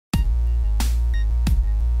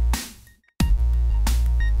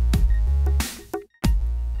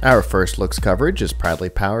Our First Looks coverage is proudly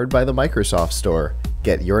powered by the Microsoft Store.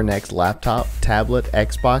 Get your next laptop, tablet,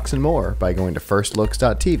 Xbox, and more by going to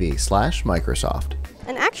firstlooks.tv/Microsoft.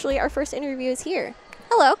 And actually, our first interview is here.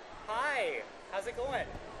 Hello. Hi, how's it going?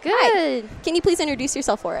 Good. Hi. Can you please introduce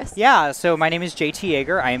yourself for us? Yeah, so my name is JT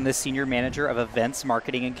Yoerger. I am the Senior Manager of Events,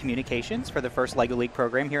 Marketing, and Communications for the First LEGO League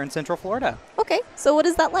program here in Central Florida. Okay, so what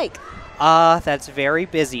is that like? That's very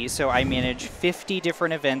busy. So I manage 50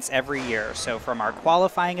 different events every year. So from our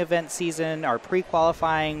qualifying event season, our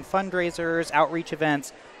pre-qualifying, fundraisers, outreach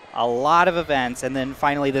events, a lot of events, and then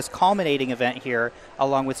finally this culminating event here,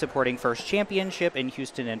 along with supporting First Championship in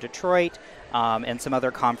Houston and Detroit, and some other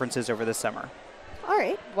conferences over the summer. All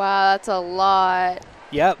right. Wow, that's a lot.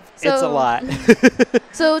 Yep, it's a lot.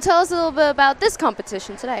 So tell us a little bit about this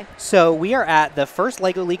competition today. So we are at the First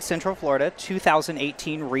LEGO League Central Florida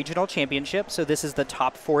 2018 Regional Championship. So this is the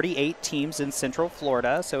top 48 teams in Central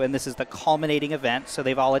Florida. And this is the culminating event. So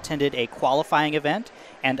they've all attended a qualifying event,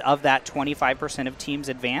 and of that, 25% of teams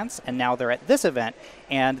advance, and now they're at this event.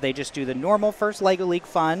 And they just do the normal First LEGO League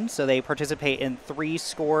fun. So they participate in 3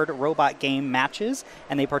 scored robot game matches,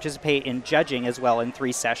 and they participate in judging as well in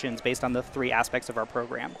 3 sessions based on the 3 aspects of our program.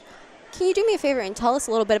 Can you do me a favor and tell us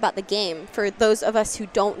a little bit about the game for those of us who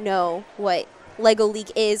don't know what LEGO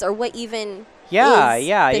League is or what even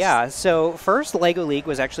Yeah. So First LEGO League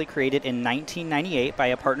was actually created in 1998 by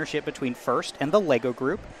a partnership between First and the LEGO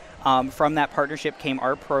Group. From that partnership came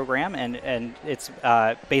our program, and it's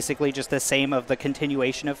basically just the same of the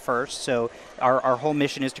continuation of First. So our whole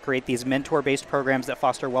mission is to create these mentor-based programs that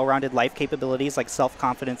foster well-rounded life capabilities like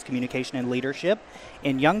self-confidence, communication, and leadership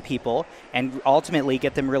in young people, and ultimately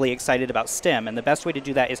get them really excited about STEM. And the best way to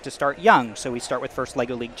do that is to start young. So we start with First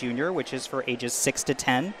LEGO League Junior, which is for ages 6 to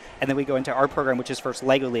 10, and then we go into our program, which is First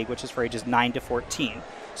LEGO League, which is for ages 9 to 14.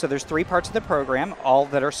 So there's 3 parts of the program, all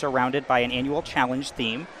that are surrounded by an annual challenge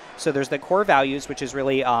theme. So there's the core values, which is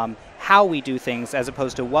really how we do things as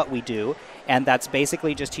opposed to what we do. And that's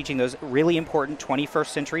basically just teaching those really important 21st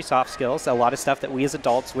century soft skills, a lot of stuff that we as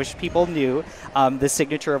adults wish people knew, the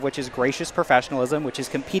signature of which is gracious professionalism, which is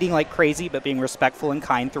competing like crazy but being respectful and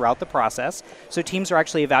kind throughout the process. So teams are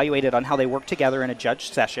actually evaluated on how they work together in a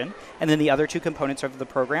judged session. And then the other 2 components of the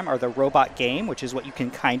program are the robot game, which is what you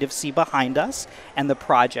can kind of see behind us, and the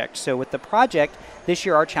project. So with the project, this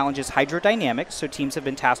year our challenge is hydrodynamics. So teams have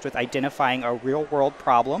been tasked with identifying a real-world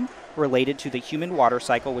problem related to the human water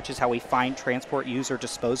cycle, which is how we find, transport, use, or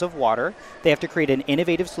dispose of water. They have to create an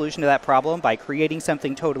innovative solution to that problem by creating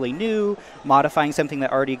something totally new, modifying something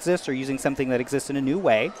that already exists, or using something that exists in a new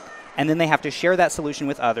way. And then they have to share that solution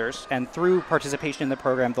with others. And through participation in the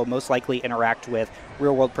program, they'll most likely interact with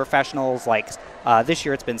real-world professionals like this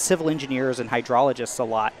year it's been civil engineers and hydrologists a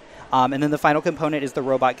lot. And then the final component is the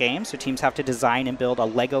robot game. So teams have to design and build a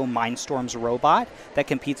LEGO Mindstorms robot that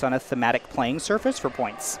competes on a thematic playing surface for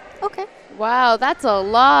points. Okay. Wow, that's a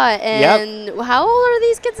lot. And How old are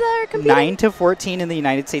these kids that are competing? 9 to 14 in the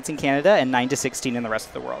United States and Canada, and 9 to 16 in the rest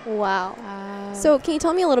of the world. Wow. So can you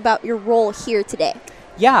tell me a little about your role here today?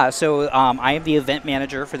 Yeah, so I am the event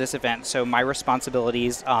manager for this event. So my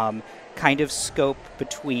responsibilities kind of scope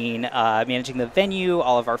between managing the venue,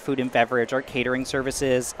 all of our food and beverage, our catering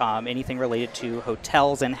services, anything related to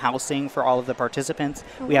hotels and housing for all of the participants.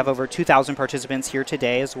 Mm-hmm. We have over 2,000 participants here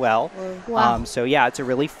today as well. Wow. So yeah, it's a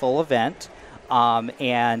really full event.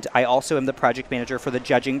 And I also am the project manager for the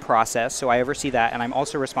judging process, so I oversee that, and I'm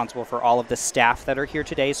also responsible for all of the staff that are here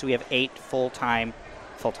today. So we have 8 full-time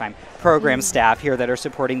program staff here that are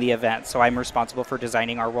supporting the event. So I'm responsible for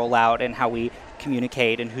designing our rollout and how we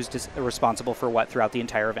communicate and who's responsible for what throughout the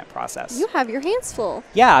entire event process. You have your hands full.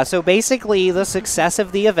 Yeah, so basically the success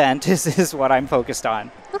of the event is what I'm focused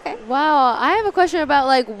on. Okay. Wow, I have a question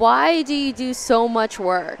about why do you do so much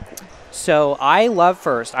work? So I love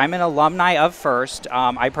First. I'm an alumni of First.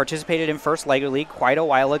 I participated in First LEGO League quite a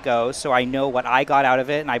while ago, so I know what I got out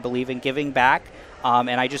of it, and I believe in giving back.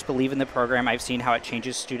 And I just believe in the program. I've seen how it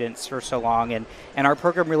changes students for so long. And our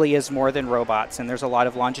program really is more than robots. And there's a lot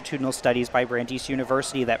of longitudinal studies by Brandeis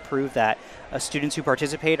University that prove that students who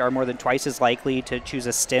participate are more than twice as likely to choose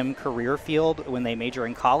a STEM career field when they major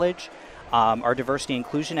in college. Our diversity and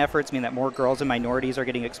inclusion efforts mean that more girls and minorities are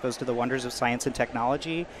getting exposed to the wonders of science and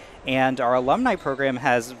technology. And our alumni program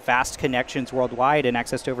has vast connections worldwide and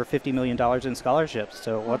access to over $50 million in scholarships.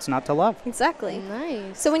 So what's not to love? Exactly.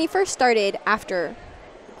 Nice. So when you first started after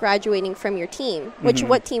graduating from your team,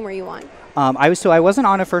 what team were you on? I wasn't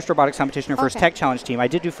on a First Robotics Competition or First Okay. Tech Challenge team. I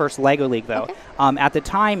did do First LEGO League, though. Okay. At the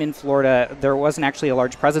time in Florida, there wasn't actually a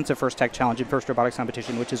large presence of First Tech Challenge and First Robotics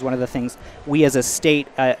Competition, which is one of the things we as a state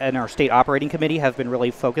and our state operating committee have been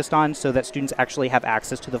really focused on so that students actually have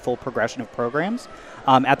access to the full progression of programs.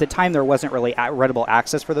 At the time, there wasn't really readable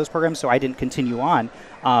access for those programs, so I didn't continue on.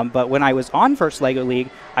 But when I was on First LEGO League,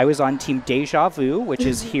 I was on Team Deja Vu, which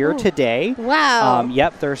is here today. Wow.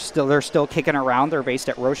 Yep, they're still kicking around. They're based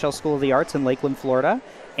at Rochelle School of the Arts in Lakeland, Florida.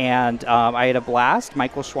 And I had a blast.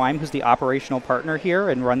 Michael Schweim, who's the operational partner here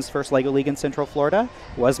and runs First LEGO League in Central Florida,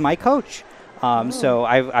 was my coach. So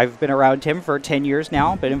I've been around him for 10 years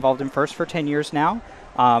now, been involved in First for 10 years now.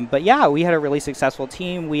 But yeah, we had a really successful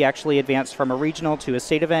team. We actually advanced from a regional to a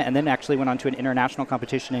state event and then actually went on to an international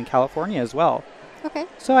competition in California as well. Okay.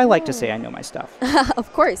 So I like to say I know my stuff.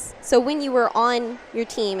 Of course. So when you were on your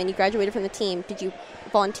team and you graduated from the team, did you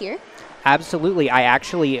volunteer? Absolutely. I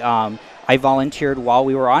actually I volunteered while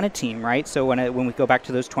we were on a team, right? So when we go back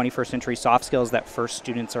to those 21st century soft skills that first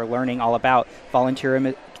students are learning all about,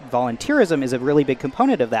 volunteerism is a really big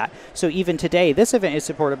component of that. So even today, this event is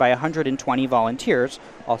supported by 120 volunteers,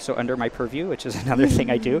 also under my purview, which is another thing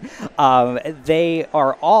I do. They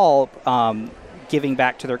are all giving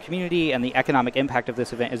back to their community, and the economic impact of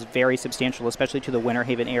this event is very substantial, especially to the Winter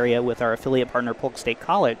Haven area with our affiliate partner, Polk State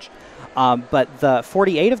College. But the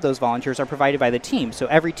 48 of those volunteers are provided by the team. So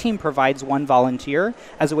every team provides one volunteer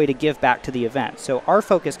as a way to give back to the event. So our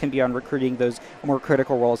focus can be on recruiting those more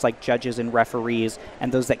critical roles like judges and referees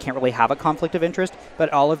and those that can't really have a conflict of interest.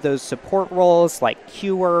 But all of those support roles like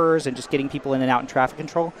cuers and just getting people in and out in traffic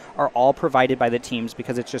control are all provided by the teams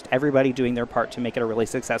because it's just everybody doing their part to make it a really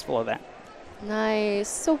successful event. Nice.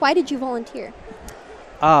 So why did you volunteer?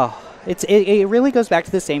 Oh, it really goes back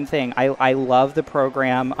to the same thing. I love the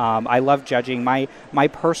program. I love judging. My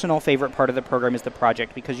personal favorite part of the program is the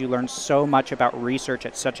project because you learn so much about research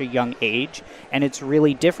at such a young age, and it's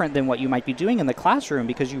really different than what you might be doing in the classroom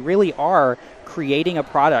because you really are creating a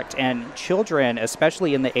product, and children,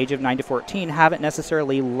 especially in the age of 9 to 14, haven't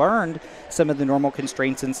necessarily learned some of the normal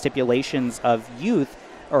constraints and stipulations of youth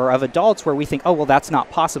or of adults where we think, oh, well, that's not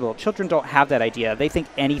possible. Children don't have that idea. They think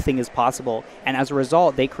anything is possible. And as a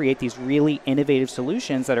result, they create these really innovative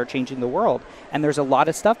solutions that are changing the world. And there's a lot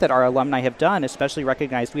of stuff that our alumni have done, especially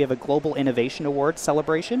recognized. We have a Global Innovation Awards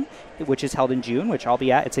celebration, which is held in June, which I'll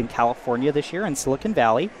be at. It's in California this year in Silicon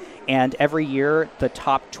Valley. And every year, the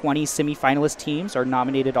top 20 semifinalist teams are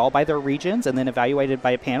nominated all by their regions and then evaluated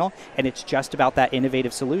by a panel. And it's just about that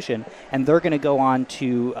innovative solution. And they're going to go on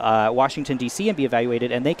to Washington, D.C. and be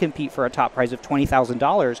evaluated. And they compete for a top prize of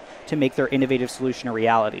 $20,000 to make their innovative solution a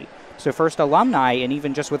reality. So First alumni, and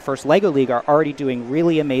even just with First LEGO League, are already doing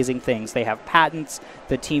really amazing things. They have patents.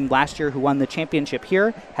 The team last year who won the championship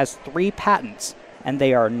here has 3 patents, and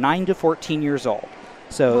they are 9 to 14 years old.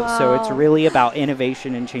 So it's really about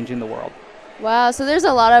innovation and changing the world. Wow, so there's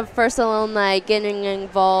a lot of First alumni getting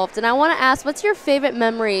involved. And I want to ask, what's your favorite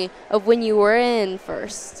memory of when you were in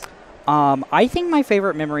First? I think my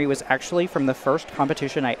favorite memory was actually from the first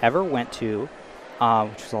competition I ever went to, which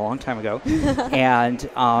was a long time ago. And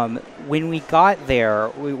when we got there,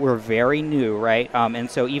 we were very new, right?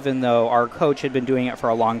 And so even though our coach had been doing it for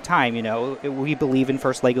a long time, you know, we believe in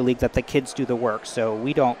First LEGO League that the kids do the work. So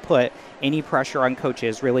we don't put any pressure on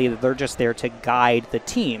coaches. Really, they're just there to guide the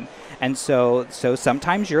team. And so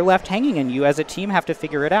sometimes you're left hanging and you as a team have to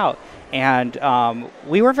figure it out. And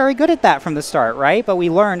we were very good at that from the start, right? But we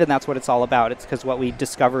learned, and that's what it's all about. It's because what we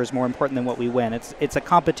discover is more important than what we win. It's a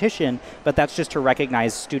competition, but that's just to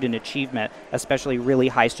recognize student achievement, especially really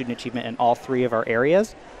high student achievement in all 3 of our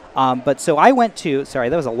areas. But so I went to, sorry,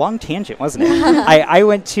 that was a long tangent, wasn't it? I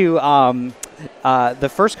went to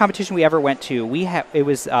the first competition we ever went to. It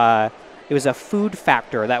was a food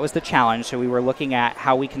factor. That was the challenge. So we were looking at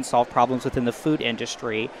how we can solve problems within the food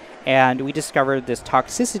industry. And we discovered this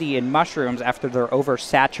toxicity in mushrooms after they're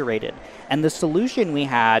oversaturated. And the solution we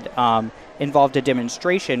had involved a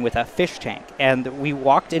demonstration with a fish tank. And we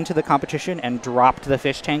walked into the competition and dropped the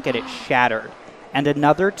fish tank and it shattered. And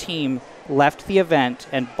another team left the event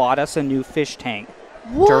and bought us a new fish tank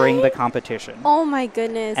during the competition. Oh my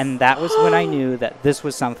goodness. And that was when I knew that this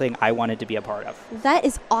was something I wanted to be a part of. That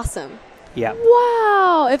is awesome. Yeah.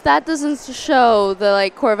 Wow. If that doesn't show the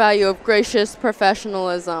core value of gracious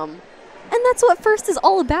professionalism. And that's what First is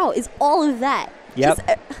all about, is all of that.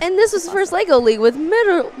 Yep. And this was First LEGO League with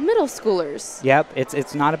middle schoolers. Yep.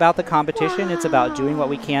 It's not about the competition. Wow. It's about doing what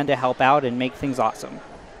we can to help out and make things awesome.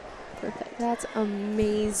 Perfect. That's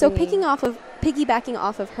amazing. So piggybacking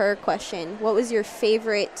off of her question, what was your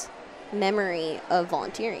favorite memory of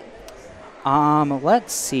volunteering?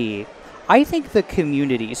 Let's see. I think the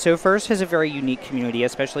community. So FIRST has a very unique community,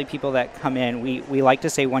 especially people that come in. We like to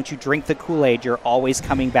say once you drink the Kool-Aid, you're always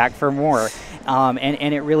coming back for more.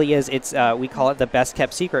 And it really is. It's we call it the best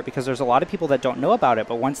kept secret because there's a lot of people that don't know about it,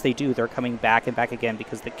 but once they do, they're coming back and back again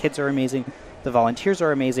because the kids are amazing, the volunteers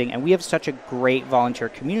are amazing, and we have such a great volunteer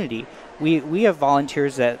community. We have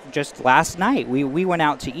volunteers that just last night we went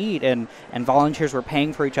out to eat and volunteers were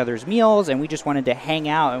paying for each other's meals and we just wanted to hang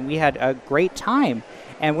out and we had a great time.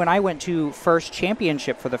 And when I went to FIRST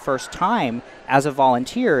Championship for the first time as a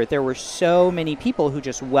volunteer, there were so many people who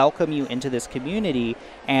just welcome you into this community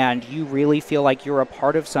and you really feel like you're a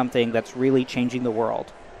part of something that's really changing the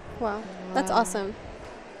world. Wow, that's awesome.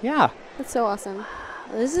 Yeah. That's so awesome.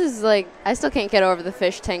 This is like, I still can't get over the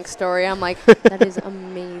fish tank story. I'm like, that is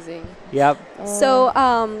amazing. Yep.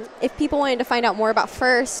 So if people wanted to find out more about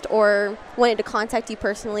FIRST or wanted to contact you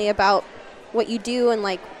personally about what you do and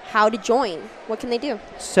like how to join, what can they do?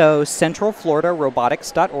 So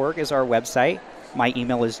centralfloridarobotics.org is our website. My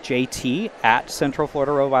email is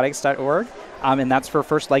jt@centralfloridarobotics.org. And that's for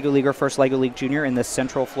First Lego League or First Lego League Junior in the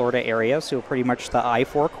Central Florida area, so pretty much the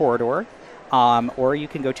I-4 corridor. Or you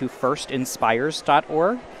can go to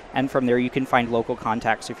firstinspires.org, and from there you can find local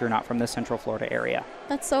contacts if you're not from the Central Florida area.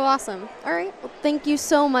 That's so awesome. All right. Well, thank you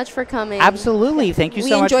so much for coming. Absolutely. Thank you We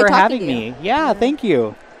so much enjoyed for talking having to me. you. Yeah, thank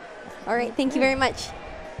you. All right. Thank you very much.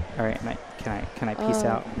 All right, can I peace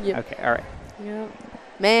out? Yep. Okay, all right. Yep.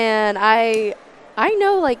 Man, I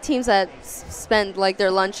know like teams that spend like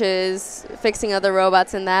their lunches fixing other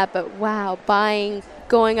robots and that, but wow,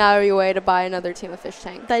 going out of your way to buy another team of fish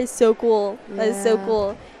tank. That is so cool. That is so Yeah.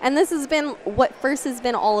 cool. And this has been what FIRST has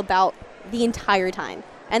been all about the entire time.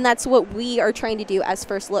 And that's what we are trying to do as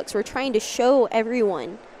First Looks. We're trying to show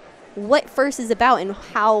everyone what FIRST is about and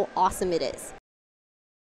how awesome it is.